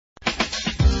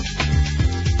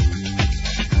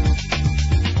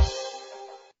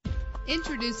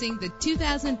Introducing the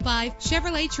 2005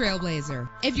 Chevrolet TrailBlazer.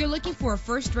 If you're looking for a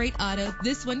first-rate auto,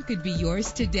 this one could be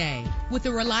yours today. With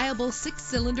a reliable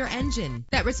 6-cylinder engine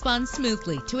that responds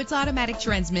smoothly to its automatic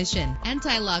transmission.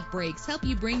 Anti-lock brakes help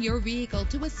you bring your vehicle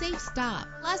to a safe stop.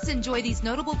 Plus, enjoy these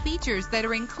notable features that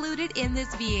are included in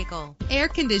this vehicle: Air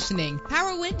conditioning,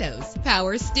 power windows,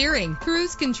 power steering,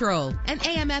 cruise control, an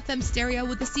AM/FM stereo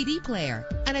with a CD player,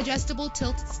 an adjustable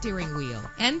tilt steering wheel.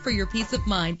 And for your peace of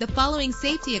mind, the following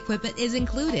safety equipment is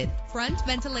included: front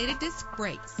ventilated disc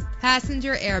brakes,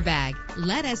 passenger airbag.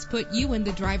 Let us put you in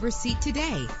the driver's seat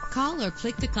today. Call or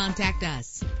click to contact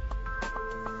us.